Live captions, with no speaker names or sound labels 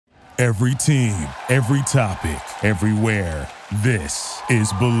Every team, every topic, everywhere. This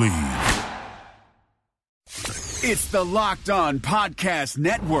is Believe. It's the Locked On Podcast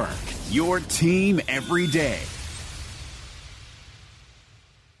Network, your team every day.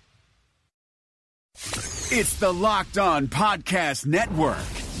 It's the Locked On Podcast Network,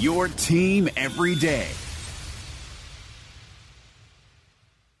 your team every day.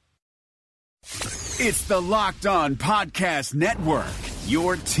 It's the Locked On Podcast Network,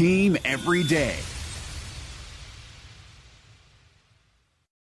 your team every day.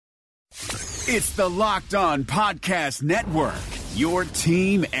 It's the Locked On Podcast Network, your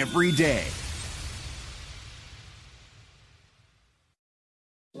team every day.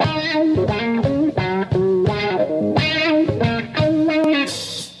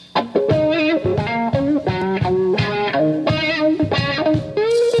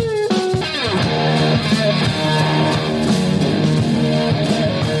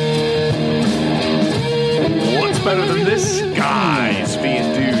 Better than this, guys,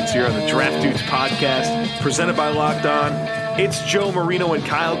 being dudes here on the Draft Dudes podcast, presented by Locked On. It's Joe Marino and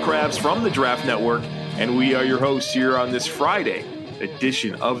Kyle Krabs from the Draft Network, and we are your hosts here on this Friday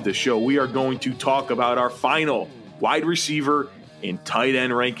edition of the show. We are going to talk about our final wide receiver and tight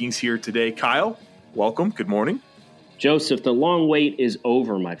end rankings here today. Kyle, welcome. Good morning. Joseph, the long wait is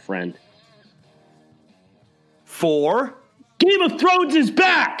over, my friend. For Game of Thrones is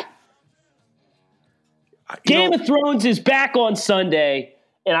back! Game of Thrones is back on Sunday,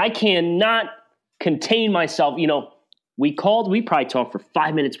 and I cannot contain myself. You know, we probably talked for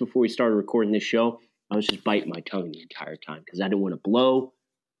 5 minutes before we started recording this show. I was just biting my tongue the entire time because I didn't want to blow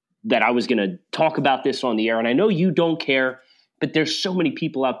that I was going to talk about this on the air. And I know you don't care, but there's so many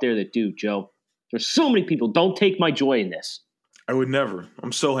people out there that do, Joe. There's so many people. Don't take my joy in this. I would never.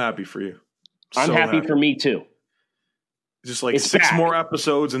 I'm so happy for you. I'm happy for me, too. Just like it's 6 back. More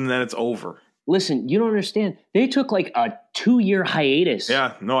episodes, and then it's over. Listen, you don't understand. They took like a 2-year hiatus.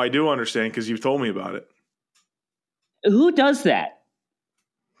 Yeah, no, I do understand because you've told me about it. Who does that?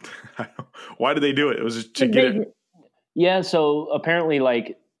 Why did they do it? It was just to get it. Yeah, so apparently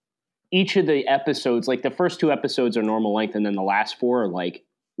like each of the episodes, like the first 2 episodes are normal length and then the last 4 are like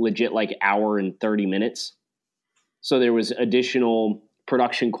legit like hour and 30 minutes. So there was additional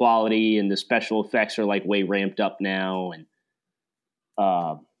production quality and the special effects are like way ramped up now and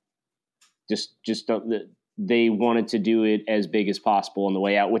they wanted to do it as big as possible on the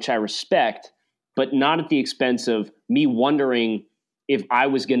way out, which I respect, but not at the expense of me wondering if I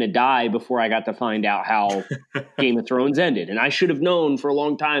was going to die before I got to find out how Game of Thrones ended. And I should have known for a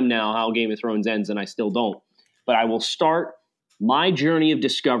long time now how Game of Thrones ends, and I still don't. But I will start my journey of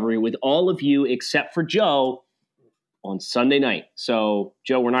discovery with all of you except for Joe on Sunday night. So,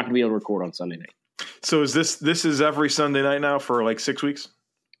 Joe, we're not going to be able to record on Sunday night. So is this is every Sunday night now for like 6 weeks?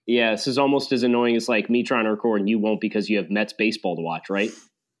 Yeah, this is almost as annoying as like me trying to record and you won't because you have Mets baseball to watch, right?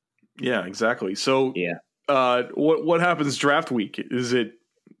 Yeah, exactly. So, yeah, what happens draft week? Does it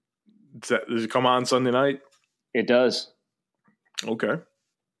come on Sunday night? It does. Okay.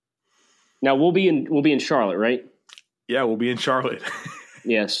 Now we'll be in Charlotte, right? Yeah, we'll be in Charlotte.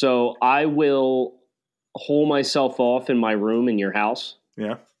 Yeah, so I will hole myself off in my room in your house.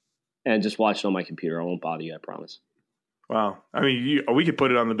 Yeah, and just watch it on my computer. I won't bother you. I promise. Wow. I mean, we could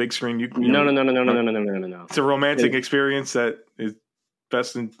put it on the big screen. No. It's a romantic experience that is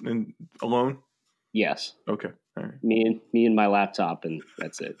best in alone? Yes. Okay. All right. Me and my laptop, and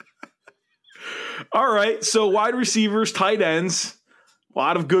that's it. All right. So wide receivers, tight ends, a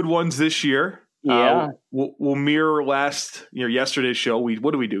lot of good ones this year. Yeah. We'll mirror yesterday's show.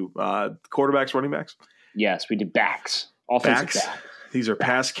 What do we do? Quarterbacks, running backs? Yes, we did backs. Offensive backs. These are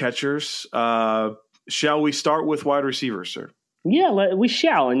pass catchers. Shall we start with wide receivers, sir? Yeah, we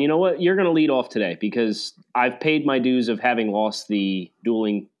shall. And you know what? You're going to lead off today because I've paid my dues of having lost the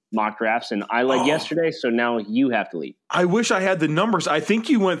dueling mock drafts, and I led yesterday, so now you have to lead. I wish I had the numbers. I think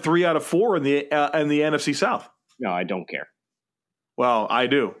you went 3 out of 4 in the NFC South. No, I don't care. Well, I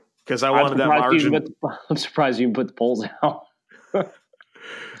do because I wanted that margin. I'm surprised you didn't put the polls out.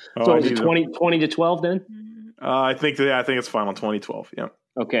 So is it 20 to 12 then? I think it's final 2012. Yeah.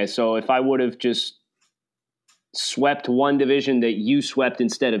 Okay, so if I would have just swept one division that you swept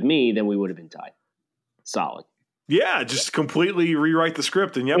instead of me, then we would have been tied. Solid. Yeah, just completely rewrite the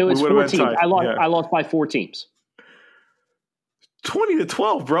script, and we would have been tied. I lost by 4 teams. 20 to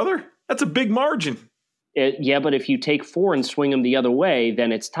 12, brother. That's a big margin. Yeah, but if you take 4 and swing them the other way,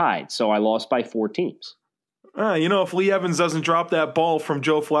 then it's tied. So I lost by 4 teams. If Lee Evans doesn't drop that ball from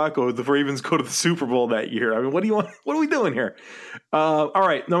Joe Flacco, the Ravens go to the Super Bowl that year. I mean, what do you want? What are we doing here? All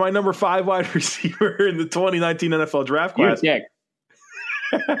right. Now, my number 5 wide receiver in the 2019 NFL draft class. You're a dick.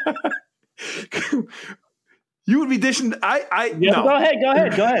 You would be dishing. No. Go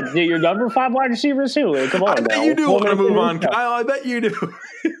ahead. Your number 5 wide receivers too. Come on. I bet you do want to move on, Kyle. I bet you do.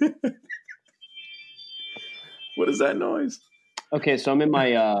 What is that noise? Okay, so I'm in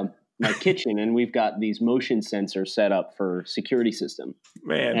my my kitchen, and we've got these motion sensors set up for security system.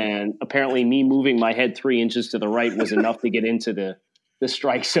 Man, and apparently, me moving my head 3 inches to the right was enough to get into the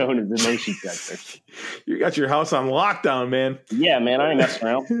strike zone of the motion sensor. You got your house on lockdown, man. Yeah, man, I ain't messing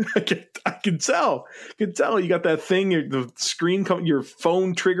around. I can tell. You got that thing. The screen, your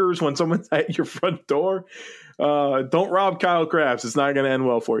phone triggers when someone's at your front door. Don't rob Kyle Krabs. It's not going to end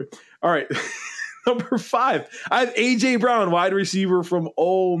well for you. All right, number 5. I have A.J. Brown, wide receiver from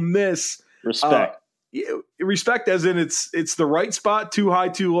Ole Miss. Respect. Respect as in it's the right spot, too high,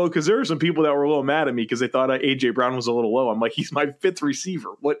 too low, because there are some people that were a little mad at me because they thought A.J. Brown was a little low. I'm like, he's my 5th receiver.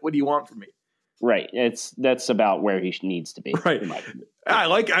 What do you want from me? Right. That's about where he needs to be. Right. I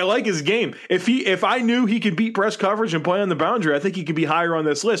like his game. If I knew he could beat press coverage and play on the boundary, I think he could be higher on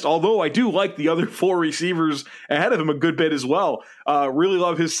this list. Although I do like the other 4 receivers ahead of him a good bit as well. Really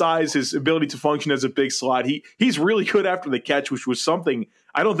love his size, his ability to function as a big slot. He's really good after the catch, which was something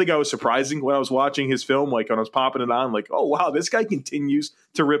I don't think I was surprising when I was watching his film. Like when I was popping it on, like, oh wow, this guy continues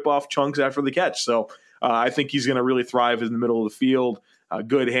to rip off chunks after the catch. So I think he's going to really thrive in the middle of the field.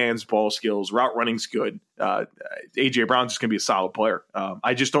 Good hands, ball skills, route running's good. A.J. Brown's just going to be a solid player.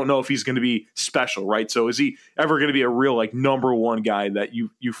 I just don't know if he's going to be special, right? So is he ever going to be a real like number 1 guy that you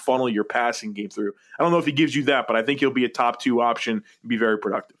funnel your passing game through? I don't know if he gives you that, but I think he'll be a top 2 option and be very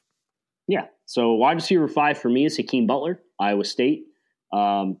productive. Yeah. So wide receiver 5 for me is Hakeem Butler, Iowa State.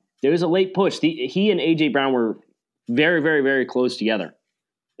 There was a late push. He and A.J. Brown were very, very, very close together.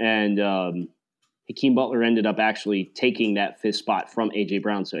 And Hakeem Butler ended up actually taking that 5th spot from A.J.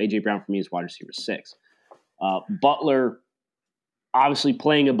 Brown. So A.J. Brown for me is wide receiver 6. Butler, obviously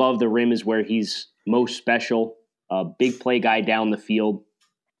playing above the rim is where he's most special. Big play guy down the field.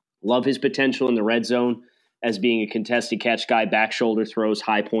 Love his potential in the red zone as being a contested catch guy, back shoulder throws,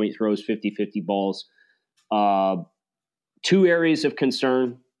 high point throws, 50-50 balls. 2 areas of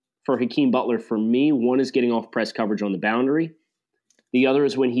concern for Hakeem Butler for me. One is getting off press coverage on the boundary. The other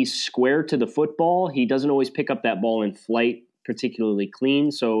is when he's square to the football, he doesn't always pick up that ball in flight particularly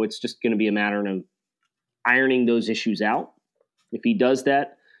clean. So it's just going to be a matter of ironing those issues out. If he does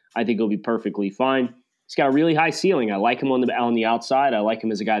that, I think he'll be perfectly fine. He's got a really high ceiling. I like him on the outside. I like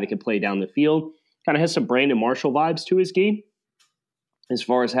him as a guy that can play down the field. Kind of has some Brandon Marshall vibes to his game as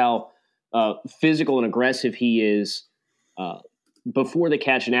far as how physical and aggressive he is before the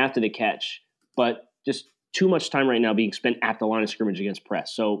catch and after the catch. But just too much time right now being spent at the line of scrimmage against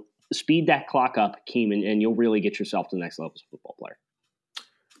press. So speed that clock up, Hakeem, and you'll really get yourself to the next level as a football player.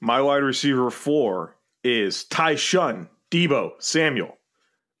 My wide receiver 4 is Tyshun Deebo Samuel,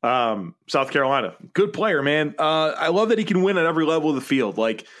 South Carolina. Good player, man. I love that he can win at every level of the field.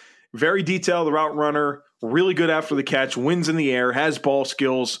 Like, very detailed route runner, really good after the catch, wins in the air, has ball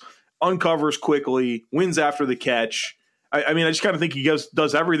skills, uncovers quickly, wins after the catch. I mean, I just kind of think he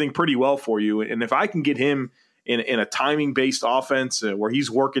does everything pretty well for you. And if I can get him in a timing-based offense where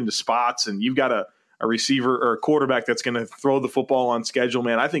he's working to spots and you've got a receiver or a quarterback that's going to throw the football on schedule,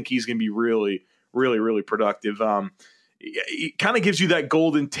 man, I think he's going to be really, really, really productive. It kind of gives you that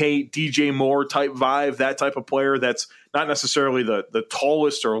Golden Tate, DJ Moore type vibe, that type of player that's not necessarily the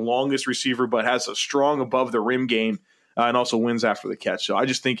tallest or longest receiver, but has a strong above-the-rim game and also wins after the catch. So I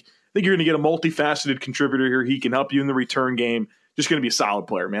just think you're going to get a multifaceted contributor here. He can help you in the return game. Just going to be a solid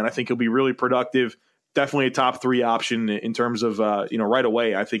player, man. I think he'll be really productive. Definitely a top 3 option in terms of right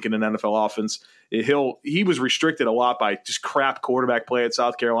away. I think in an NFL offense, he was restricted a lot by just crap quarterback play at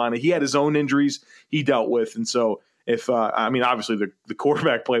South Carolina. He had his own injuries he dealt with, and so obviously the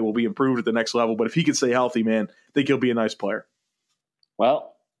quarterback play will be improved at the next level. But if he can stay healthy, man, I think he'll be a nice player.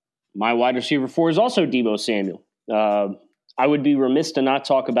 Well, my wide receiver 4 is also Deebo Samuel. I would be remiss to not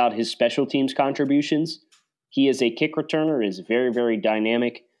talk about his special teams contributions. He is a kick returner, is very, very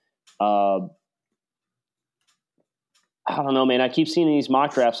dynamic. I don't know, man. I keep seeing these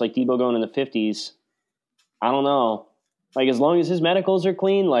mock drafts like Deebo going in the 50s. I don't know. Like, as long as his medicals are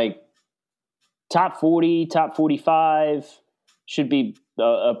clean, like top 40, top 45 should be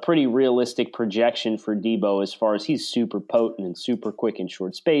a pretty realistic projection for Deebo as far as he's super potent and super quick in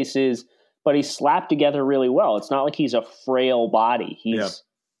short spaces. But he's slapped together really well. It's not like he's a frail body. He's,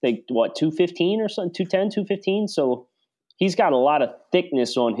 215 or something, 210, 215? So he's got a lot of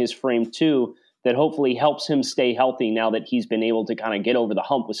thickness on his frame, too, that hopefully helps him stay healthy now that he's been able to kind of get over the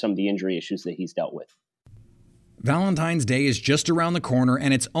hump with some of the injury issues that he's dealt with. Valentine's Day is just around the corner,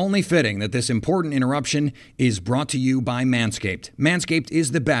 and it's only fitting that this important interruption is brought to you by Manscaped. Manscaped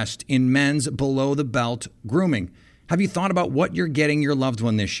is the best in men's below-the-belt grooming. Have you thought about what you're getting your loved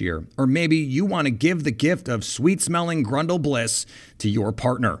one this year? Or maybe you want to give the gift of sweet-smelling Grundle bliss to your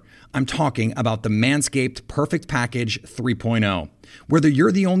partner. I'm talking about the Manscaped Perfect Package 3.0. Whether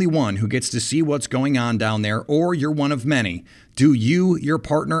you're the only one who gets to see what's going on down there or you're one of many, do you, your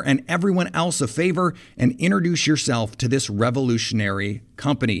partner, and everyone else a favor and introduce yourself to this revolutionary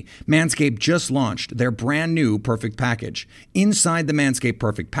company. Manscaped just launched their brand new Perfect Package. Inside the Manscaped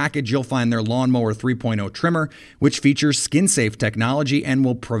Perfect Package, you'll find their Lawnmower 3.0 trimmer, which features skin-safe technology and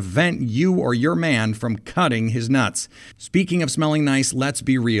will prevent you or your man from cutting his nuts. Speaking of smelling nice, let's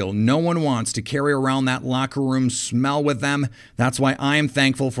be real. No one wants to carry around that locker room smell with them. That's why I am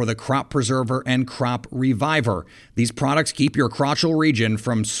thankful for the Crop Preserver and Crop Reviver. These products keep your crotchal region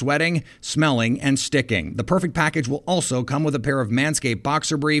from sweating, smelling, and sticking. The Perfect Package will also come with a pair of Manscaped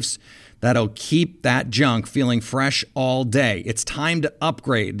boxer briefs that'll keep that junk feeling fresh all day. It's time to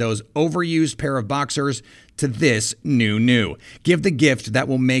upgrade those overused pair of boxers to this new. Give the gift that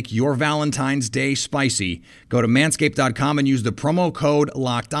will make your Valentine's Day spicy. Go to manscaped.com and use the promo code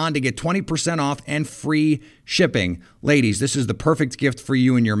LOCKEDON to get 20% off and free shipping. Ladies, this is the perfect gift for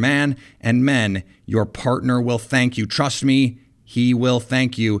you and your man. And men, your partner will thank you. Trust me, he will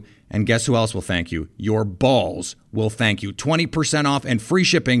thank you. And guess who else will thank you? Your balls will thank you. 20% off and free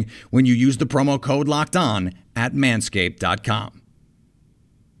shipping when you use the promo code LOCKEDON at manscaped.com.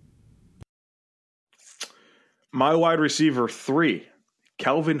 My wide receiver 3,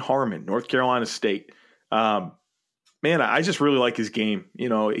 Kelvin Harmon, North Carolina State. Man, I just really like his game. You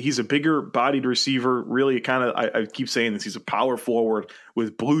know, he's a bigger bodied receiver. Really kind of, I keep saying this, he's a power forward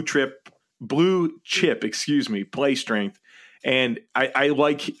with blue chip, play strength. And I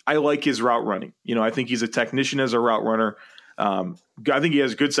like his route running. You know, I think he's a technician as a route runner. I think he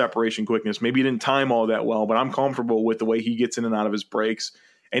has good separation quickness. Maybe he didn't time all that well, but I'm comfortable with the way he gets in and out of his breaks.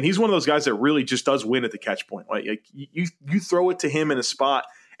 And he's one of those guys that really just does win at the catch point. Like you throw it to him in a spot,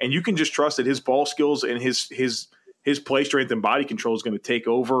 and you can just trust that his ball skills and his play strength and body control is going to take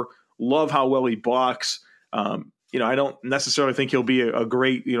over. Love how well he blocks. You know, I don't necessarily think he'll be a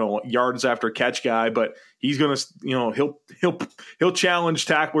great, yards after catch guy, but he's going to, he'll challenge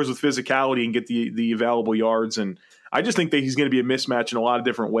tacklers with physicality and get the available yards. And I just think that he's going to be a mismatch in a lot of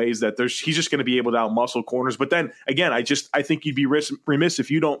different ways, that he's just going to be able to outmuscle corners. But then again, I think you'd be remiss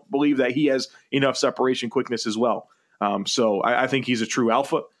if you don't believe that he has enough separation quickness as well. So I think he's a true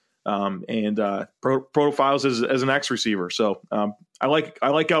alpha. And profiles as an X receiver. So I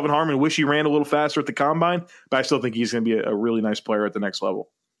like Kelvin Harmon. Wish he ran a little faster at the combine, but I still think he's going to be a really nice player at the next level.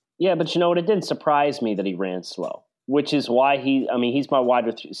 Yeah, but you know what? It didn't surprise me that he ran slow, which is why he's my wide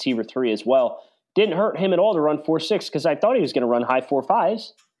receiver 3 as well. Didn't hurt him at all to run 4.6 because I thought he was going to run high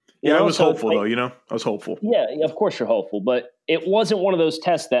 4.5s. Yeah, I was hopeful though. I was hopeful. Yeah, of course you're hopeful, but it wasn't one of those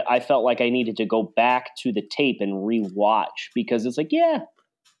tests that I felt like I needed to go back to the tape and rewatch, because it's like, yeah,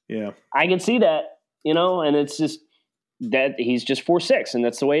 I can see that, and it's just that he's just 4.6 and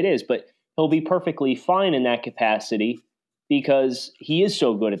that's the way it is. But he'll be perfectly fine in that capacity because he is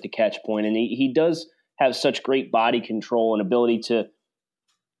so good at the catch point, and he does have such great body control and ability to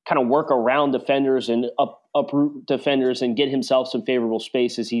kind of work around defenders and uproot defenders and get himself some favorable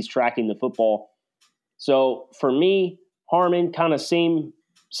space as he's tracking the football. So for me, Harmon, kind of same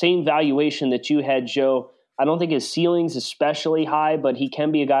valuation that you had, Joe. I don't think his ceiling's especially high, but he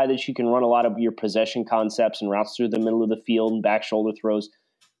can be a guy that you can run a lot of your possession concepts and routes through the middle of the field and back shoulder throws.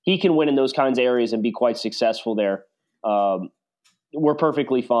 He can win in those kinds of areas and be quite successful there. We're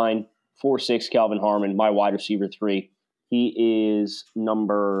perfectly fine. 4.6 Kelvin Harmon, my wide receiver 3. He is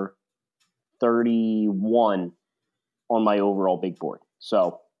number 31 on my overall big board.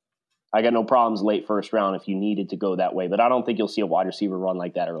 So I got no problems late first round if you needed to go that way, but I don't think you'll see a wide receiver run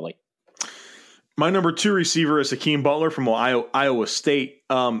like that early. My number 2 receiver is Hakeem Butler from Iowa State.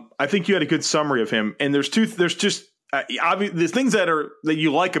 I think you had a good summary of him, and there's just the things that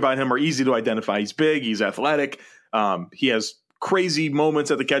you like about him are easy to identify. He's big, he's athletic, he has crazy moments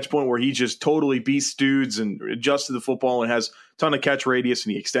at the catch point where he just totally beats dudes and adjusts to the football and has a ton of catch radius,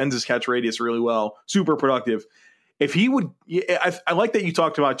 and he extends his catch radius really well. Super productive. If he would, I like that you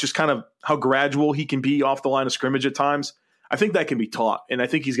talked about just kind of how gradual he can be off the line of scrimmage at times. I think that can be taught, and I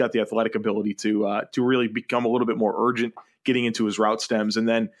think he's got the athletic ability to really become a little bit more urgent getting into his route stems, and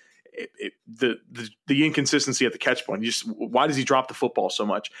then the inconsistency at the catch point. Why does he drop the football so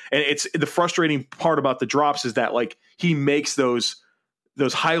much? And it's the frustrating part about the drops is that like he makes those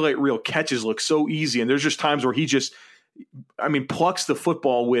highlight reel catches look so easy, and there's just times where he just, plucks the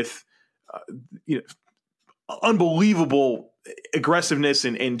football with unbelievable aggressiveness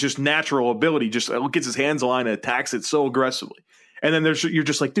and just natural ability, just gets his hands on the line and attacks it so aggressively. And then you're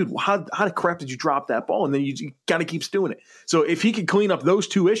just like, dude, how the crap did you drop that ball? And then you kind of keeps doing it. So if he could clean up those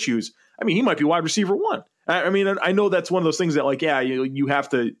two issues, I mean, he might be wide receiver 1. I mean, I know that's one of those things that, like, yeah, you have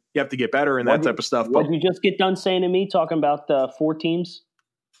to get better and that type of stuff. What did you just get done saying to me, talking about 4 teams?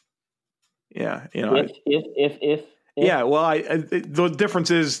 Yeah, you know, if yeah. Well, the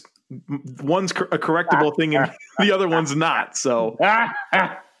difference is one's a correctable thing and the other one's not. So.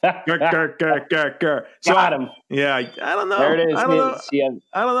 So got him. Yeah, I don't know. There it is. I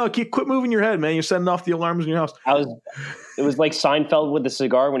don't know. Quit moving your head, man. You're setting off the alarms in your house. It was like Seinfeld with the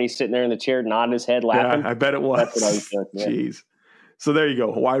cigar when he's sitting there in the chair, nodding his head, laughing. Yeah, I bet it was. That's what I was doing. Yeah. Jeez. So there you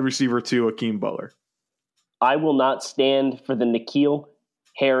go. Wide receiver 2, Hakeem Butler. I will not stand for the N'Keal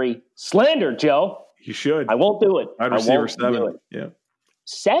Harry slander, Joe. You should. I won't do it. Wide receiver 7. Yeah.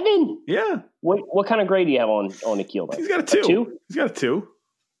 7? Yeah. What kind of grade do you have on N'Keal? He's got a 2. A 2? He's got a 2.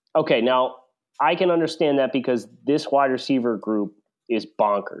 Okay, now I can understand that because this wide receiver group is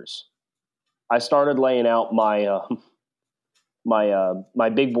bonkers. I started laying out my my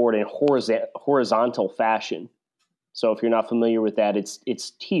big board in horizontal fashion. So if you're not familiar with that,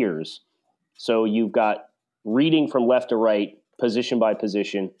 it's tiers. So you've got reading from left to right, position by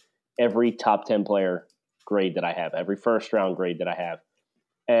position, every top 10 player grade that I have, every first round grade that I have.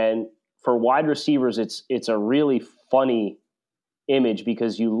 And for wide receivers, it's a really funny image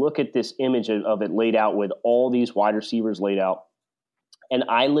because you look at this image of it laid out with all these wide receivers laid out. And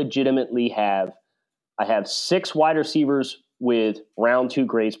I legitimately have 6 wide receivers with round 2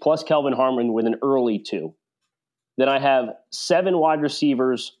 grades, plus Kelvin Harmon with an early 2. Then I have 7 wide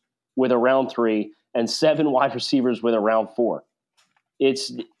receivers with a round 3 and 7 wide receivers with a round 4.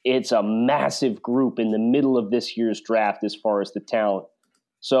 It's a massive group in the middle of this year's draft as far as the talent.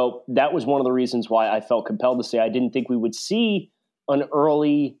 So that was one of the reasons why I felt compelled to say I didn't think we would see an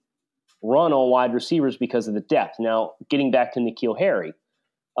early run on wide receivers because of the depth. Now, getting back to N'Keal Harry,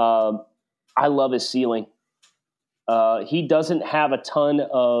 I love his ceiling. He doesn't have a ton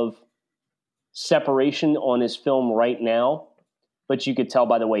of separation on his film right now, but you could tell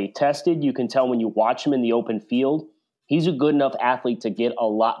by the way he tested. You can tell when you watch him in the open field. He's a good enough athlete to get a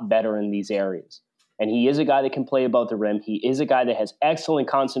lot better in these areas. And he is a guy that can play above the rim. He is a guy that has excellent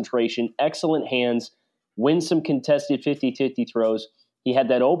concentration, excellent hands, wins some contested 50-50 throws. He had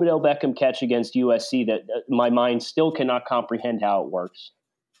that Odell Beckham catch against USC that my mind still cannot comprehend how it works.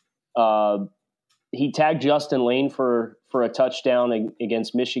 He tagged Justin Lane for a touchdown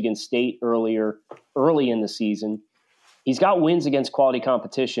against Michigan State early in the season. He's got wins against quality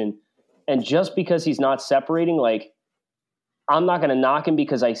competition. And just because he's not separating, like, I'm not going to knock him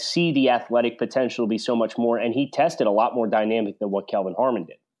because I see the athletic potential to be so much more. And he tested a lot more dynamic than what Kelvin Harmon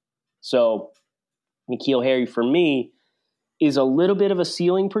did. So N'Keal Harry, for me, is a little bit of a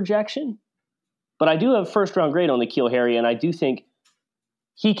ceiling projection. But I do have a first-round grade on N'Keal Harry, and I do think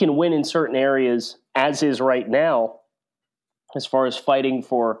he can win in certain areas, as is right now, as far as fighting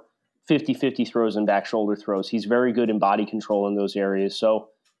for 50-50 throws and back shoulder throws. He's very good in body control in those areas. So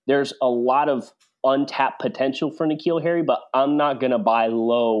there's a lot of untapped potential for N'Keal Harry, but I'm not going to buy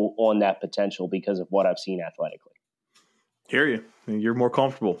low on that potential because of what I've seen athletically. Hear you. You're more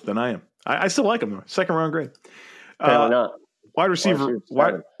comfortable than I am. I still like him, though. Second-round grade. Apparently not. Wide receiver.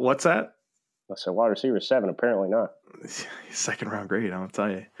 What's that? I said wide receiver 7. Apparently not. Second-round grade, I'll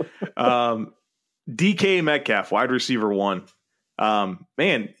tell you. DK Metcalf, wide receiver 1.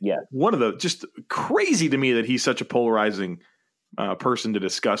 Man, yeah. One of the just crazy to me that he's such a polarizing person to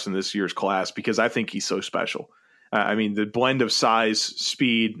discuss in this year's class because I think he's so special. I mean, the blend of size,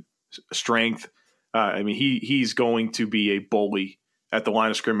 speed, strength. I mean, he's going to be a bully at the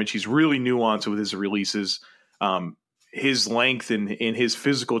line of scrimmage. He's really nuanced with his releases. His length and his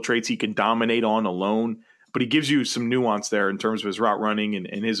physical traits he can dominate on alone, but he gives you some nuance there in terms of his route running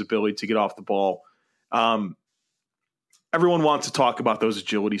and his ability to get off the ball. Everyone wants to talk about those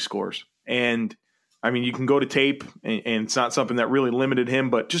agility scores. And, I mean, you can go to tape, and it's not something that really limited him,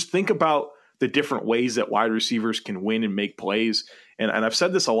 but just think about the different ways that wide receivers can win and make plays. And I've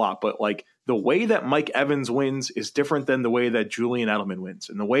said this a lot, but, like, the way that Mike Evans wins is different than the way that Julian Edelman wins.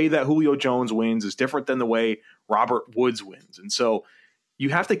 And the way that Julio Jones wins is different than the way Robert Woods wins. And so you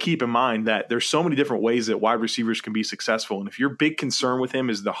have to keep in mind that there's so many different ways that wide receivers can be successful. And if your big concern with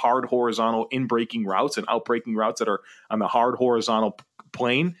him is the hard horizontal in-breaking routes and out-breaking routes that are on the hard horizontal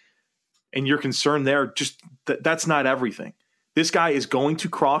plane, and you're concerned there, just that's not everything. This guy is going to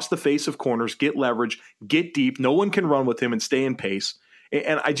cross the face of corners, get leverage, get deep. No one can run with him and stay in pace.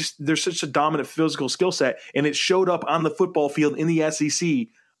 And there's such a dominant physical skill set, and it showed up on the football field in the SEC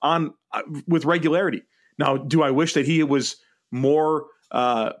with regularity. Now, do I wish that he was more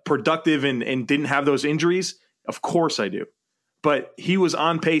productive and didn't have those injuries? Of course I do. But he was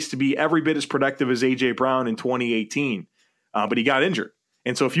on pace to be every bit as productive as A.J. Brown in 2018, but he got injured.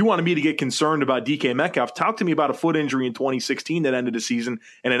 And so if you wanted me to get concerned about DK Metcalf, talk to me about a foot injury in 2016 that ended the season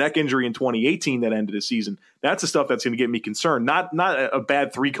and a neck injury in 2018 that ended the season. That's the stuff that's going to get me concerned, not a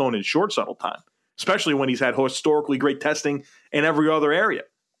bad three-cone and short shuttle time, especially when he's had historically great testing in every other area.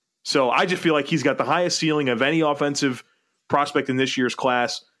 So I just feel like he's got the highest ceiling of any offensive prospect in this year's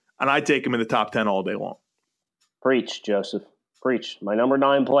class, and I'd take him in the top 10 all day long. Preach, Joseph. Preach. My number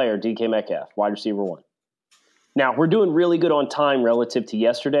 9 player, DK Metcalf, wide receiver 1. Now, we're doing really good on time relative to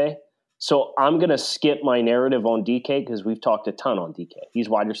yesterday, so I'm going to skip my narrative on DK because we've talked a ton on DK. He's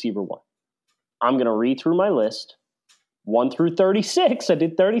wide receiver 1. I'm going to read through my list, 1 through 36. I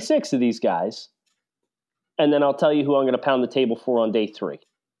did 36 of these guys, and then I'll tell you who I'm going to pound the table for on day 3.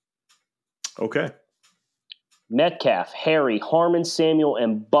 Okay. Metcalf, Harry, Harmon, Samuel,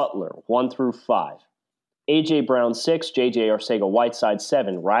 and Butler, 1 through 5. A.J. Brown, 6. J.J. Arcega-Whiteside,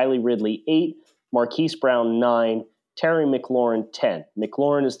 7. Riley Ridley, 8. Marquise Brown, 9. Terry McLaurin, 10.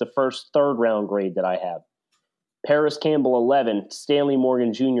 McLaurin is the first third-round grade that I have. Paris Campbell, 11. Stanley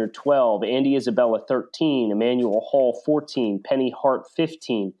Morgan Jr., 12. Andy Isabella, 13. Emmanuel Hall, 14. Penny Hart,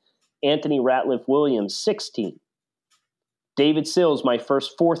 15. Anthony Ratliff-Williams, 16. David Sills, my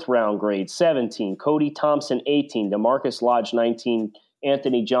first fourth-round grade, 17. Cody Thompson, 18. DeMarcus Lodge, 19.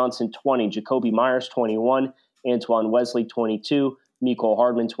 Anthony Johnson, 20. Jacoby Myers, 21. Antoine Wesley, 22. Mecole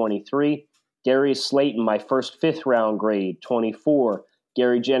Hardman, 23. Darius Slayton, my first fifth-round grade, 24.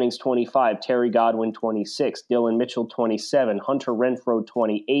 Gary Jennings, 25. Terry Godwin, 26. Dylan Mitchell, 27. Hunter Renfrow,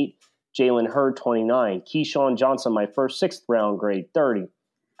 28. Jalen Hurd, 29. Keyshawn Johnson, my first sixth-round grade, 30.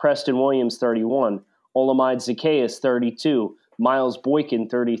 Preston Williams, 31. Olamide Zacchaeus, 32. Miles Boykin,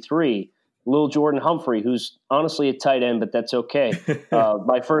 33. Lil Jordan Humphrey, who's honestly a tight end, but that's okay.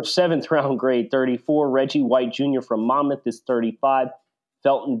 My first seventh-round grade, 34. Reggie White Jr. from Monmouth is 35.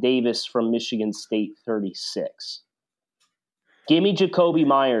 Felton Davis from Michigan State, 36. Give me Jacoby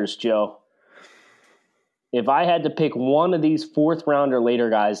Myers, Joe. If I had to pick one of these fourth-round or later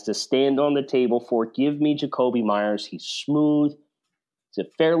guys to stand on the table for, give me Jacoby Myers. He's smooth. He's a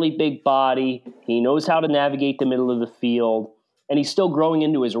fairly big body. He knows how to navigate the middle of the field. And he's still growing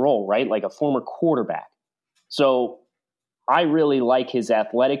into his role, right? Like a former quarterback. So I really like his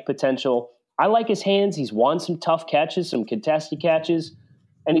athletic potential. I like his hands. He's won some tough catches, some contested catches.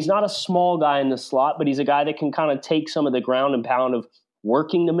 And he's not a small guy in the slot, but he's a guy that can kind of take some of the ground and pound of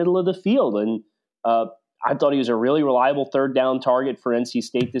working the middle of the field. And I thought he was a really reliable third down target for NC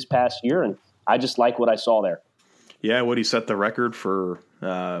State this past year. And I just like what I saw there. Yeah, he set the record for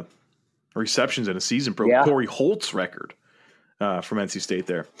receptions in a season. Yeah. Corey Holt's record from NC State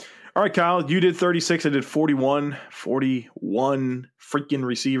there. All right, Kyle, you did 36. I did 41 freaking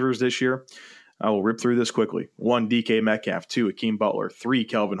receivers this year. I will rip through this quickly. 1, DK Metcalf. 2, Akeem Butler. 3,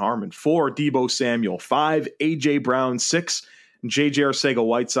 Kelvin Harmon. 4, Deebo Samuel. 5, A.J. Brown. 6, J.J.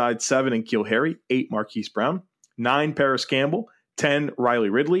 Arcega-Whiteside. 7, N'Keal Harry. 8, Marquise Brown. 9, Paris Campbell. 10, Riley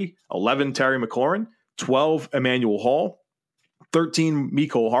Ridley. 11, Terry McLaurin. 12, Emmanuel Hall. 13,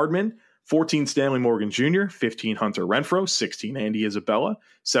 Mecole Hardman. 14, Stanley Morgan Jr., 15, Hunter Renfrow, 16, Andy Isabella,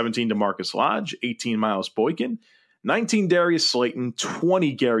 17, DeMarcus Lodge, 18, Miles Boykin, 19, Darius Slayton,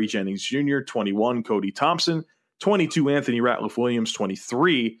 20, Gary Jennings Jr., 21, Cody Thompson, 22, Anthony Ratliff-Williams,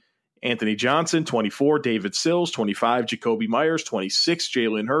 23, Anthony Johnson, 24, David Sills, 25, Jacoby Myers, 26,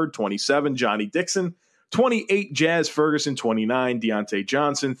 Jalen Hurd, 27, Johnny Dixon, 28, Jazz Ferguson, 29, Deontay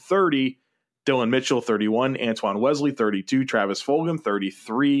Johnson, 30, Dylan Mitchell, 31, Antoine Wesley, 32, Travis Fulgham,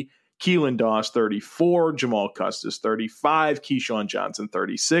 33, Keelan Doss, 34. Jamal Custis, 35. Keyshawn Johnson,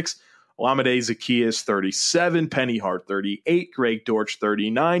 36. Olamide Zacchaeus, 37. Penny Hart, 38. Greg Dortch,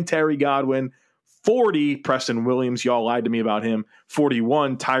 39. Terry Godwin, 40. Preston Williams, y'all lied to me about him.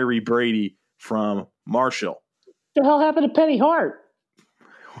 41. Tyree Brady from Marshall. What the hell happened to Penny Hart?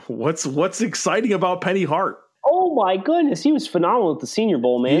 What's exciting about Penny Hart? Oh, my goodness. He was phenomenal at the Senior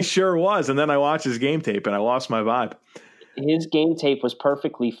Bowl, man. He sure was. And then I watched his game tape, and I lost my vibe. His game tape was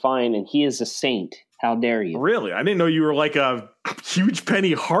perfectly fine, and he is a saint. How dare you? Really? I didn't know you were like a huge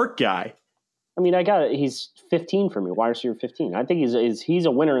Penny Hart guy. I mean, he's 15 for me. Wide receiver 15. I think he's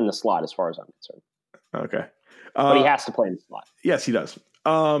a winner in the slot as far as I'm concerned. Okay. But he has to play in the slot. Yes, he does.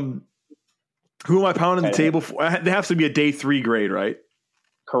 Who am I pounding the table for? There has to be a day 3 grade, right?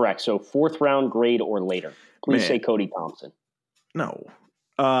 Correct. So fourth round grade or later. Please say Cody Thompson. No.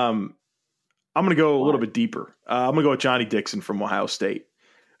 I'm going to go a little bit deeper. I'm going to go with Johnny Dixon from Ohio State.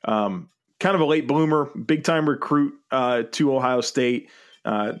 Kind of a late bloomer, big-time recruit to Ohio State.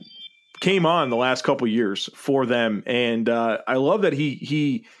 came on the last couple years for them. And I love that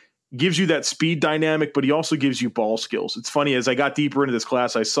he gives you that speed dynamic, but he also gives you ball skills. It's funny, as I got deeper into this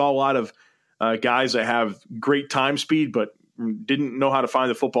class, I saw a lot of guys that have great time speed, but didn't know how to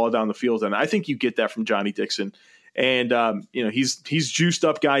find the football down the field. And I think you get that from Johnny Dixon. And, he's juiced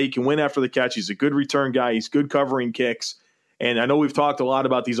up guy. He can win after the catch. He's a good return guy. He's good covering kicks. And I know we've talked a lot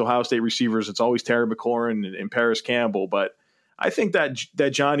about these Ohio State receivers. It's always Terry McLaurin and Paris Campbell, but I think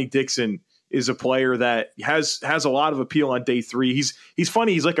that Johnny Dixon is a player that has a lot of appeal on day 3. He's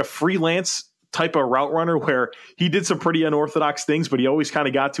funny. He's like a freelance type of route runner where he did some pretty unorthodox things, but he always kind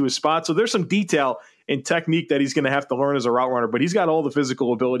of got to his spot. So there's some detail and technique that he's going to have to learn as a route runner, but he's got all the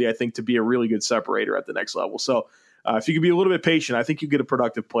physical ability, I think, to be a really good separator at the next level. So if you could be a little bit patient, I think you get a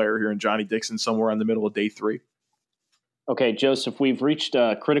productive player here in Johnny Dixon somewhere in the middle of day 3. Okay, Joseph, we've reached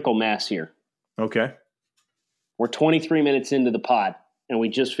critical mass here. Okay. We're 23 minutes into the pod, and we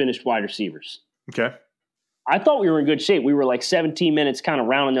just finished wide receivers. Okay. I thought we were in good shape. We were like 17 minutes kind of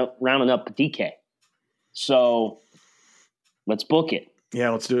rounding up DK. So let's book it. Yeah,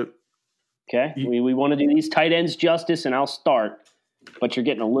 let's do it. Okay. We want to do these tight ends justice, and I'll start. But you're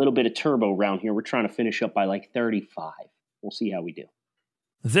getting a little bit of turbo around here. We're trying to finish up by like 35. We'll see how we do.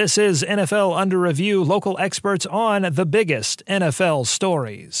 This is NFL Under Review, local experts on the biggest NFL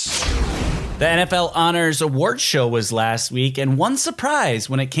stories. The NFL Honors Award Show was last week, and one surprise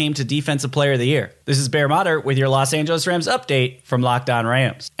when it came to Defensive Player of the Year. This is Bear Motter with your Los Angeles Rams update from Locked On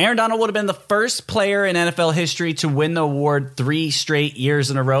Rams. Aaron Donald would have been the first player in NFL history to win the award 3 straight years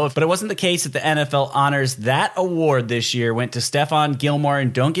in a row, but it wasn't the case at the NFL Honors. That award this year went to Stephon Gilmore,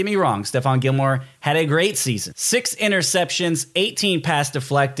 and don't get me wrong, Stephon Gilmore had a great season. 6 interceptions, 18 pass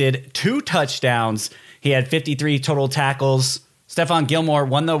deflected, 2 touchdowns. He had 53 total tackles. Stephon Gilmore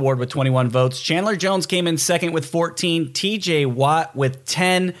won the award with 21 votes. Chandler Jones came in second with 14. TJ Watt with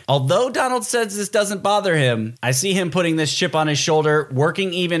 10. Although Donald says this doesn't bother him, I see him putting this chip on his shoulder,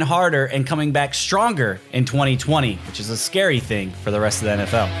 working even harder, and coming back stronger in 2020, which is a scary thing for the rest of the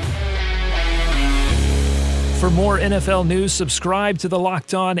NFL. For more NFL news, subscribe to the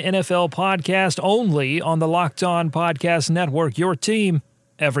Locked On NFL podcast only on the Locked On Podcast Network, your team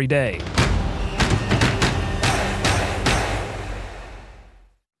every day.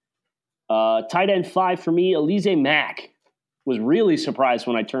 Tight end 5 for me, Alize Mack. Was really surprised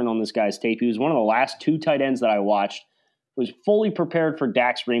when I turned on this guy's tape. He was one of the last 2 tight ends that I watched. Was fully prepared for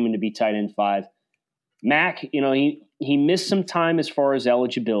Dax Raymond to be tight end 5. Mack, he missed some time as far as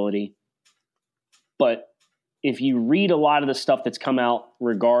eligibility. But if you read a lot of the stuff that's come out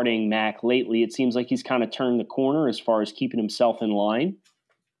regarding Mack lately, it seems like he's kind of turned the corner as far as keeping himself in line.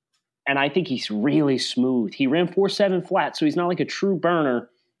 And I think he's really smooth. He ran 4.7 flat, so he's not like a true burner.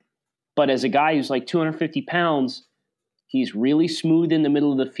 But as a guy who's like 250 pounds, he's really smooth in the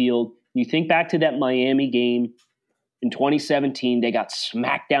middle of the field. You think back to that Miami game in 2017, they got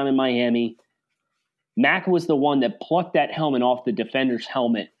smacked down in Miami. Mack was the one that plucked that helmet off the defender's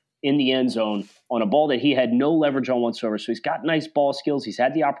helmet in the end zone on a ball that he had no leverage on whatsoever. So he's got nice ball skills. He's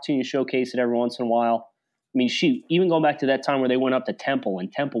had the opportunity to showcase it every once in a while. I mean, shoot, even going back to that time where they went up to Temple and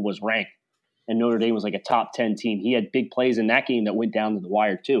Temple was ranked and Notre Dame was like a top 10 team. He had big plays in that game that went down to the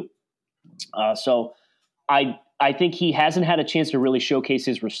wire too. So I think he hasn't had a chance to really showcase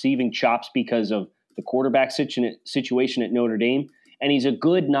his receiving chops because of the quarterback situation at Notre Dame. And he's a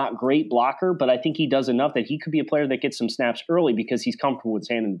good, not great blocker, but I think he does enough that he could be a player that gets some snaps early because he's comfortable with his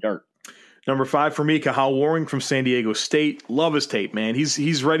hand in the dirt. Number 5 for me, Kahal Warring from San Diego State. Love his tape, man.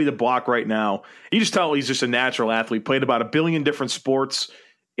 He's ready to block right now. You just tell he's just a natural athlete. Played about 1 billion different sports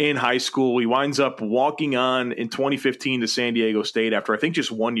in high school. He winds up walking on in 2015 to San Diego State after I think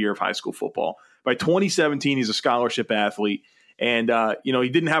just 1 year of high school football. By 2017, he's a scholarship athlete. And, he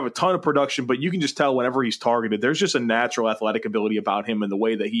didn't have a ton of production, but you can just tell whenever he's targeted, there's just a natural athletic ability about him and the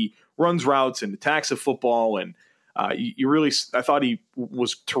way that he runs routes and attacks the football. And I thought he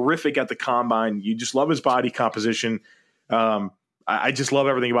was terrific at the combine. You just love his body composition. I just love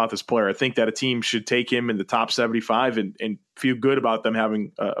everything about this player. I think that a team should take him in the top 75 and feel good about them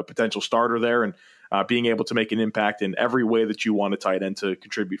having a potential starter there and being able to make an impact in every way that you want a tight end to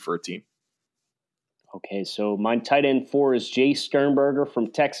contribute for a team. Okay, so my tight end 4 is Jace Sternberger from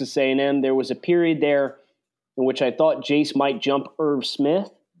Texas A&M. There was a period there in which I thought Jace might jump Irv Smith.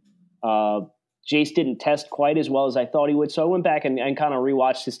 Jace didn't test quite as well as I thought he would, so I went back and kind of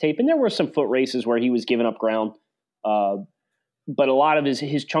rewatched his tape, and there were some foot races where he was giving up ground. But a lot of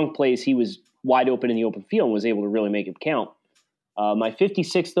his chunk plays, he was wide open in the open field and was able to really make it count. My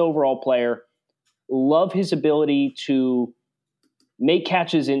 56th overall player, love his ability to make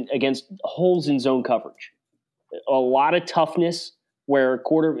catches against holes in zone coverage. A lot of toughness, where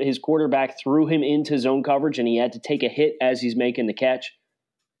his quarterback threw him into zone coverage and he had to take a hit as he's making the catch.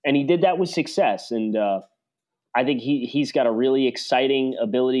 And he did that with success. And I think he's got a really exciting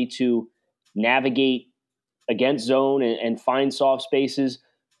ability to navigate against zone and find soft spaces.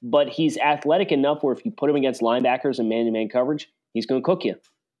 But he's athletic enough where if you put him against linebackers and man-to-man coverage, he's going to cook you.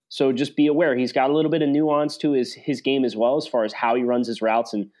 So just be aware. He's got a little bit of nuance to his game as well, as far as how he runs his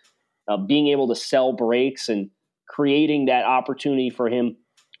routes and being able to sell breaks and creating that opportunity for him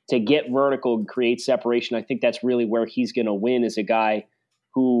to get vertical and create separation. I think that's really where he's going to win, as a guy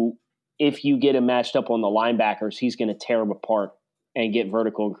who, if you get him matched up on the linebackers, he's going to tear them apart and get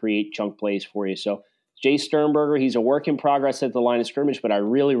vertical and create chunk plays for you. So Jay Sternberger, he's a work in progress at the line of scrimmage, but I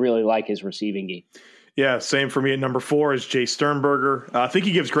really, really like his receiving game. Yeah, same for me at number 4 is Jay Sternberger. I think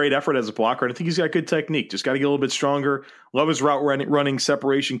he gives great effort as a blocker, and I think he's got good technique. Just got to get a little bit stronger. Love his route running,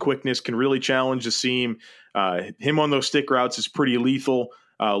 separation, quickness, can really challenge the seam. Him on those stick routes is pretty lethal.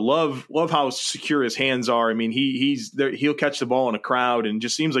 Love how secure his hands are. I mean, he's there, he'll catch the ball in a crowd, and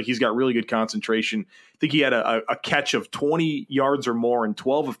just seems like he's got really good concentration. I think he had a catch of 20 yards or more in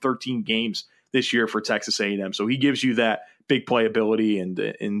 12 of 13 games this year for Texas A&M. So he gives you that big playability, and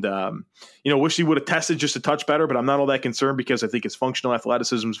wish he would have tested just a touch better, but I'm not all that concerned because I think his functional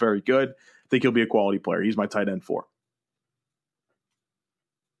athleticism is very good. I think he'll be a quality player. He's my tight end 4.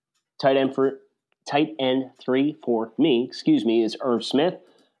 Tight end 3 for me, is Irv Smith.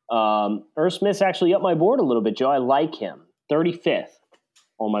 Irv Smith's actually up my board a little bit, Joe. I like him. 35th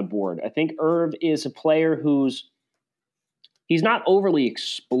on my board. I think Irv is a player he's not overly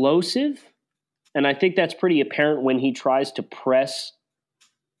explosive, and I think that's pretty apparent when he tries to press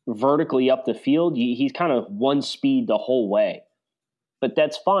vertically up the field. He's kind of one speed the whole way. But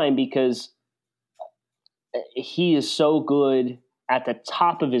that's fine because he is so good at the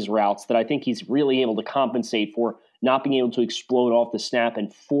top of his routes that I think he's really able to compensate for not being able to explode off the snap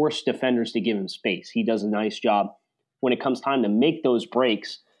and force defenders to give him space. He does a nice job when it comes time to make those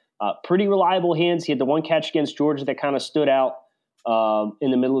breaks. Pretty reliable hands. He had the one catch against Georgia that kind of stood out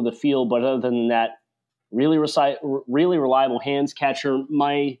in the middle of the field, but other than that, really reliable hands catcher.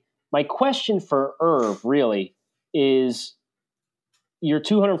 My question for Irv really is, you're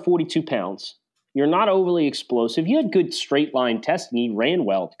 242 pounds. You're not overly explosive. You had good straight line testing. He ran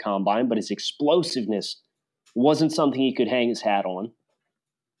well at the combine, but his explosiveness wasn't something he could hang his hat on.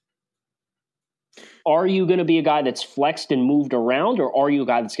 Are you going to be a guy that's flexed and moved around, or are you a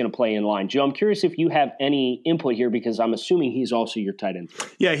guy that's going to play in line? Joe, I'm curious if you have any input here, because I'm assuming he's also your tight end 3.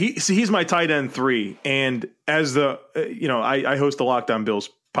 Yeah, he's my tight end 3. And as I host the Locked On Bills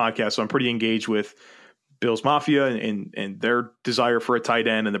podcast, so I'm pretty engaged with Bills Mafia and their desire for a tight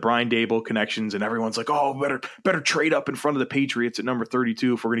end and the Brian Daboll connections. And everyone's like, oh, better trade up in front of the Patriots at number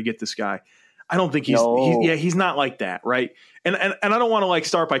 32 if we're going to get this guy. I don't think he's not like that, right? And I don't want to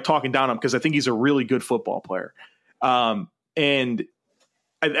start by talking down on him, because I think he's a really good football player. And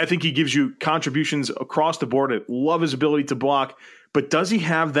I think he gives you contributions across the board. I love his ability to block, but does he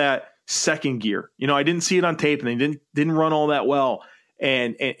have that second gear? I didn't see it on tape, and he didn't run all that well.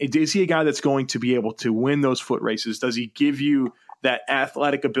 And is he a guy that's going to be able to win those foot races? Does he give you that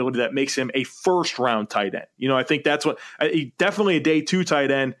athletic ability that makes him a first-round tight end? I think that's what definitely a day 2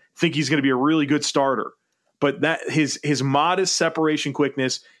 tight end. I think he's going to be a really good starter. But that his modest separation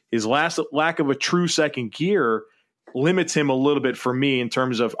quickness, his lack of a true second gear limits him a little bit for me in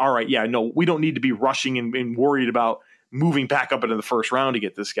terms of, all right, yeah, no, we don't need to be rushing and worried about moving back up into the first round to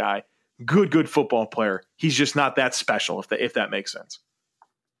get this guy. Good football player. He's just not that special, if that makes sense.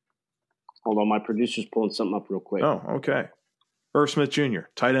 Hold on, my producer's pulling something up real quick. Oh, okay. Irv Smith Jr.,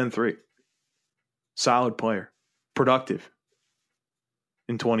 tight end 3. Solid player. Productive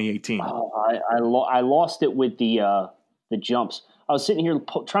in 2018. I lost it with the jumps. I was sitting here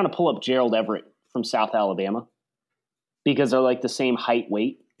trying to pull up Gerald Everett from South Alabama, because they're like the same height,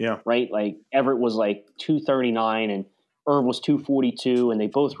 weight. Yeah. Right? Like Everett was like 239 and Irv was 242, and they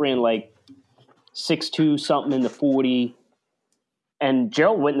both ran like 6'2" something in the 40. And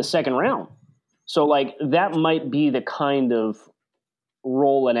Gerald went in the second round. So that might be the kind of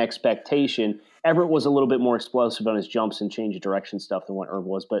role and expectation. Everett was a little bit more explosive on his jumps and change of direction stuff than what Irv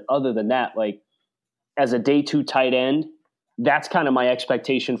was. But other than that, as a day 2 tight end, that's kind of my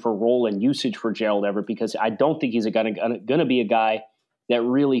expectation for role and usage for Gerald Everett, because I don't think he's going to be a guy that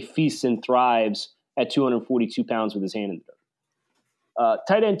really feasts and thrives at 242 pounds with his hand in the dirt.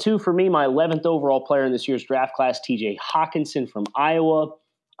 Tight end 2 for me, my 11th overall player in this year's draft class, TJ Hockenson from Iowa.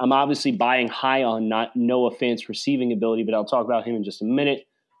 I'm obviously buying high on Noah Fant's receiving ability, but I'll talk about him in just a minute.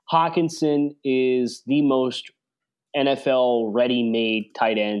 Hockenson is the most NFL ready-made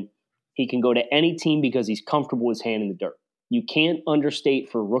tight end. He can go to any team because he's comfortable with his hand in the dirt. You can't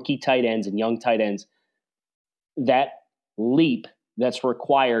understate for rookie tight ends and young tight ends that leap that's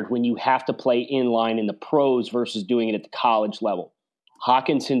required when you have to play in line in the pros versus doing it at the college level.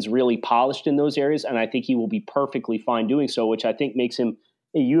 Hawkinson's really polished in those areas, and I think he will be perfectly fine doing so, which I think makes him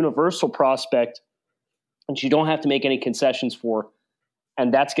a universal prospect that you don't have to make any concessions for,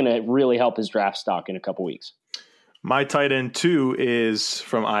 and that's going to really help his draft stock in a couple weeks. My tight end 2 is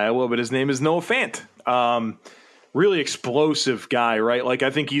from Iowa, but his name is Noah Fant. Really explosive guy, right? Like, I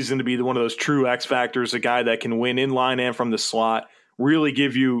think he's going to be one of those true X factors, a guy that can win in line and from the slot, really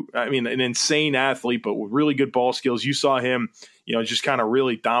give you, an insane athlete, but with really good ball skills. You saw him, just kind of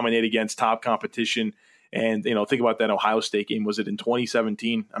really dominate against top competition. And, think about that Ohio State game. Was it in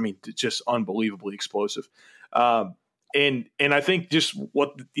 2017? Just unbelievably explosive. And I think just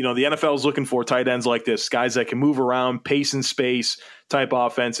what, the NFL is looking for, tight ends like this, guys that can move around, pace and space type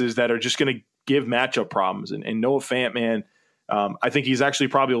offenses that are just going to give matchup problems. And Noah Fant, man, I think he's actually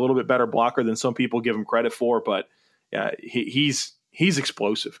probably a little bit better blocker than some people give him credit for, but he's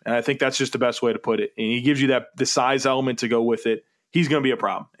explosive. And I think that's just the best way to put it. And he gives you the size element to go with it. He's going to be a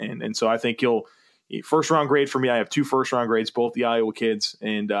problem. And so I think first round grade for me. I have 2 first round grades, both the Iowa kids.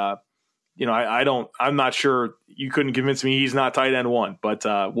 And, I'm not sure, you couldn't convince me he's not tight end 1, but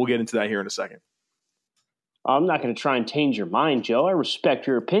we'll get into that here in a second. I'm not going to try and change your mind, Joe. I respect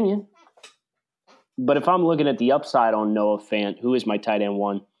your opinion. But if I'm looking at the upside on Noah Fant, who is my tight end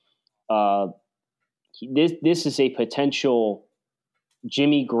 1, this is a potential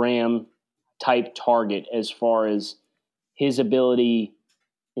Jimmy Graham type target as far as his ability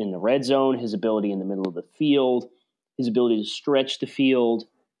in the red zone, his ability in the middle of the field, his ability to stretch the field.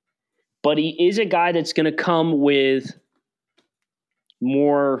 But he is a guy that's going to come with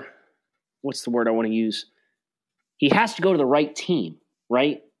more, what's the word I want to use? He has to go to the right team,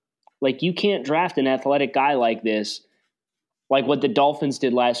 right? Like, you can't draft an athletic guy like this, like what the Dolphins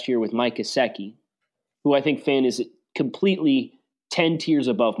did last year with Mike Gesicki, who I think Fant is completely 10 tiers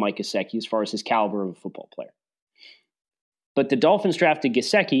above Mike Gesicki as far as his caliber of a football player. But the Dolphins drafted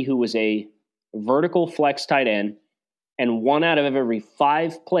Gesicki, who was a vertical flex tight end, and 1 out of every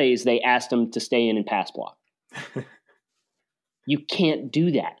 5 plays, they asked him to stay in and pass block. You can't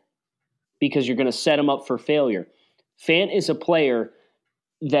do that because you're going to set him up for failure. Fant is a player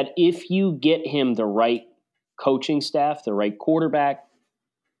that if you get him the right coaching staff, the right quarterback,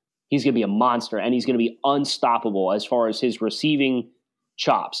 he's going to be a monster, and he's going to be unstoppable as far as his receiving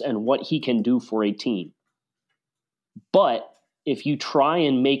chops and what he can do for a team. But if you try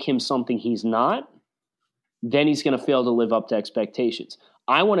and make him something he's not, then he's going to fail to live up to expectations.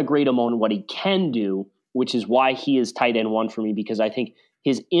 I want to grade him on what he can do, which is why he is tight end 1 for me, because I think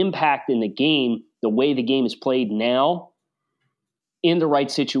his impact in the game, the way the game is played now, in the right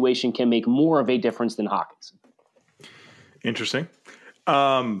situation can make more of a difference than Hawkinson. Interesting.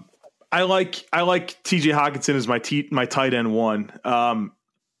 I like TJ Hawkinson as my tight end 1.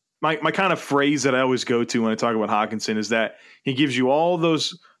 My kind of phrase that I always go to when I talk about Hawkinson is that he gives you all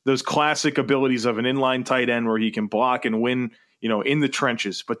those classic abilities of an inline tight end where he can block and win, in the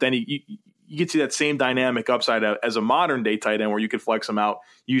trenches. But then you get to that same dynamic upside as a modern day tight end where you could flex him out,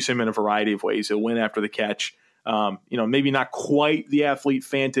 use him in a variety of ways. He'll win after the catch. Maybe not quite the athlete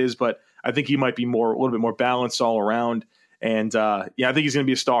Fant is, but I think he might be a little bit more balanced all around. And I think he's going to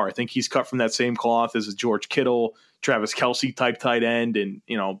be a star. I think he's cut from that same cloth as a George Kittle, Travis Kelce type tight end. And,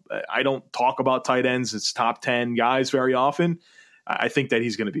 I don't talk about tight ends as top 10 guys very often. I think that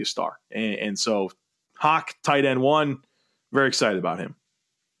he's going to be a star. And so Hawk, tight end 1, very excited about him.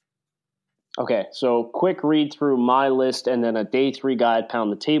 Okay, so quick read through my list and then a day 3 guide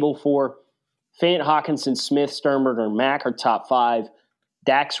pound the table for. Fant, Hawkinson, Smith, Sternberger, and Mack are top 5.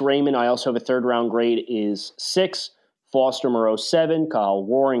 Dax Raymond, I also have a 3rd round grade, is 6. Foster Moreau 7. Kyle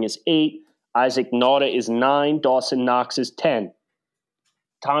Waring is 8. Isaac Nauta is 9. Dawson Knox is 10.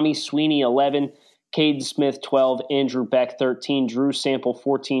 Tommy Sweeney 11. Caden Smith 12. Andrew Beck 13. Drew Sample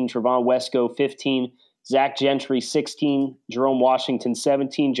 14. Trevon Wesco 15. Zach Gentry 16. Jerome Washington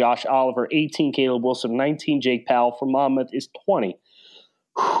 17. Josh Oliver 18. Caleb Wilson 19. Jake Powell from Monmouth is 20.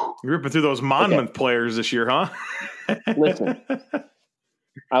 You're ripping through those Monmouth players this year, huh? Listen,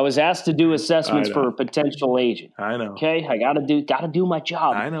 I was asked to do assessments for a potential agent. I know. Okay, I got to do my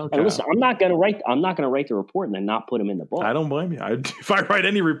job. I know. And listen, I'm not going to write the report and then not put them in the book. I don't blame you. If I write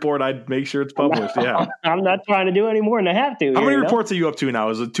any report, I'd make sure it's published. I'm not trying to do any more than I have to. How many reports are you up to now?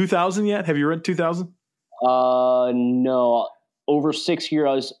 Is it 2,000 yet? Have you read 2,000? No. Over 6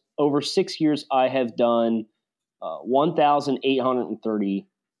 years, I have done 1,830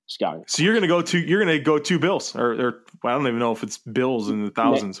 scouting. So you're going to go 2 bills, or I don't even know if it's bills in the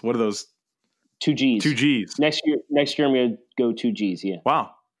thousands. What are those? 2 Gs. 2 Gs. Next year I'm going to go 2 Gs, yeah.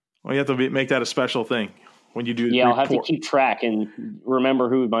 Wow. Well, you have to make that a special thing when you do the report. I'll have to keep track and remember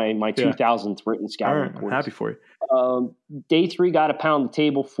who my 2000th written scouting report is. I'm happy for you. Day 3 got to pound the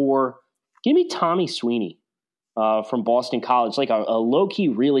table for – give me Tommy Sweeney from Boston College, like a low-key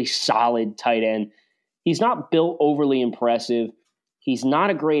really solid tight end. He's not built overly impressive. He's not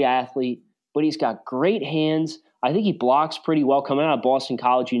a great athlete, but he's got great hands. I think he blocks pretty well coming out of Boston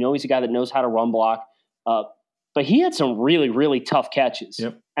College. You know he's a guy that knows how to run block. But he had some really, really tough catches.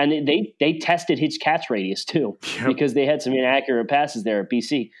 Yep. And they tested his catch radius too, because they had some inaccurate passes there at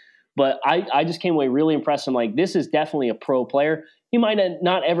BC. But I just came away really impressed. I'm like, this is definitely a pro player. He might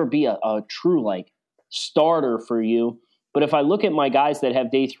not ever be a true like starter for you. But if I look at my guys that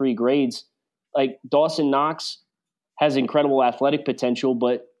have day 3 grades, like Dawson Knox has incredible athletic potential,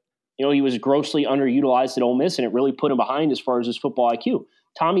 but he was grossly underutilized at Ole Miss, and it really put him behind as far as his football IQ.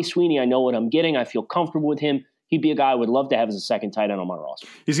 Tommy Sweeney, I know what I'm getting. I feel comfortable with him. He'd be a guy I would love to have as a second tight end on my roster.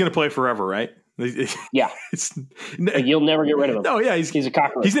 He's going to play forever, right? Yeah. You'll never get rid of him. No, yeah. He's a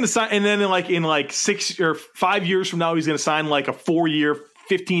cockroach. He's going to sign, and then in 6 or 5 years from now, he's going to sign like a 4-year,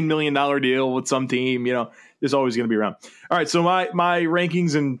 $15 million deal with some team. There's always going to be around. All right, so my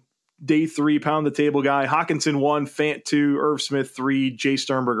rankings in day 3, pound the table guy: Hockenson 1, Fant 2, Irv Smith 3, Jay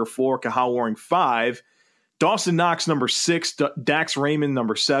Sternberger 4, Kahal Warring 5, Dawson Knox number 6, Dax Raymond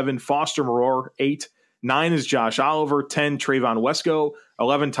number 7, Foster Moreau 8, 9 is Josh Oliver, 10 Trayvon Wesco,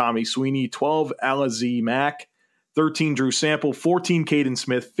 11 Tommy Sweeney, 12 Alize Mack, 13 Drew Sample, 14 Caden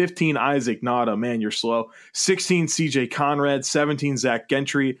Smith, 15 Isaac Nada, man, you're slow, 16 CJ Conrad, 17 Zach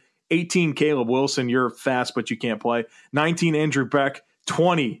Gentry, 18 Caleb Wilson, you're fast but you can't play, 19 Andrew Beck,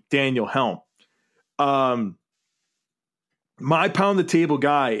 20 Daniel Helm. My pound the table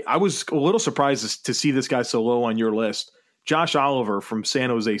guy, I was a little surprised to see this guy so low on your list. Josh Oliver from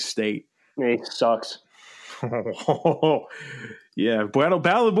San Jose State. He sucks. Yeah, Battle of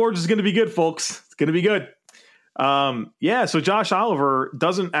the Boards is going to be good, folks. It's going to be good. So Josh Oliver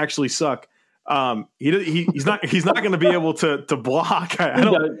doesn't actually suck. He's not going to be able to block. I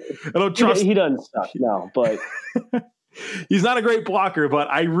don't trust. He doesn't suck, no, but he's not a great blocker. But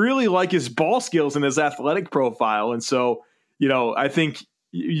I really like his ball skills and his athletic profile, and so I think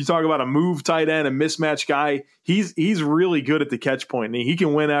you talk about a move tight end, a mismatch guy. He's really good at the catch point, and he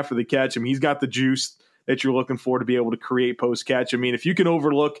can win after the catch. I mean, he's got the juice that you're looking for to be able to create post catch. I mean, if you can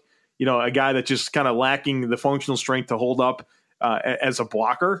overlook, a guy that's just kind of lacking the functional strength to hold up as a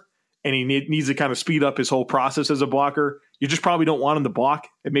blocker, and he needs to kind of speed up his whole process as a blocker, you just probably don't want him to block.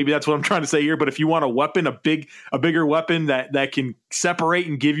 And maybe that's what I'm trying to say here. But if you want a weapon, a bigger weapon that can separate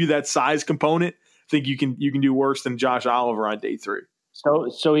and give you that size component, I think you can do worse than Josh Oliver on day 3.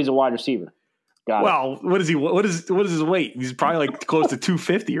 So he's a wide receiver. Got it. What is he? What is his weight? He's probably like close to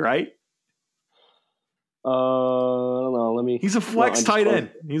 250, right? I don't know. He's a flex tight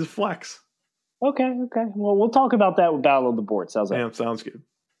end. He's a flex. Okay. Well, we'll talk about that with Battle of the Board. Sounds good.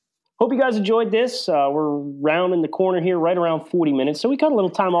 Hope you guys enjoyed this. We're rounding the corner here, right around 40 minutes. So we got a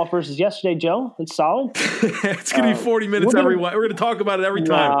little time off versus yesterday, Joe. It's solid. It's going to be 40 minutes every week. We're going to talk about it every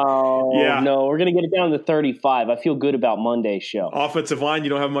time. No, we're going to get it down to 35. I feel good about Monday's show. Offensive line,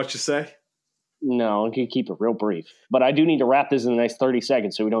 you don't have much to say? No, I'm going to keep it real brief. But I do need to wrap this in the next 30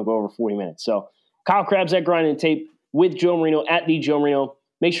 seconds so we don't go over 40 minutes. So Kyle Krabs at Grinding Tape with Joe Marino at the Joe Marino.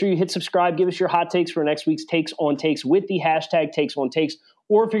 Make sure you hit subscribe. Give us your hot takes for next week's Takes on Takes with the hashtag Takes on Takes.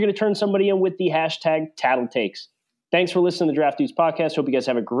 Or if you're going to turn somebody in with the hashtag Tattle Takes. Thanks for listening to the Draft Dudes podcast. Hope you guys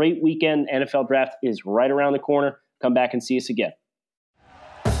have a great weekend. NFL draft is right around the corner. Come back and see us again.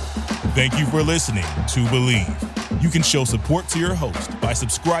 Thank you for listening to Believe. You can show support to your host by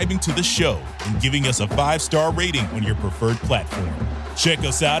subscribing to the show and giving us a 5-star rating on your preferred platform. Check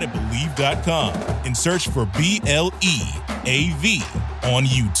us out at Believe.com and search for BLEAV on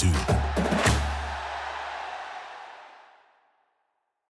YouTube.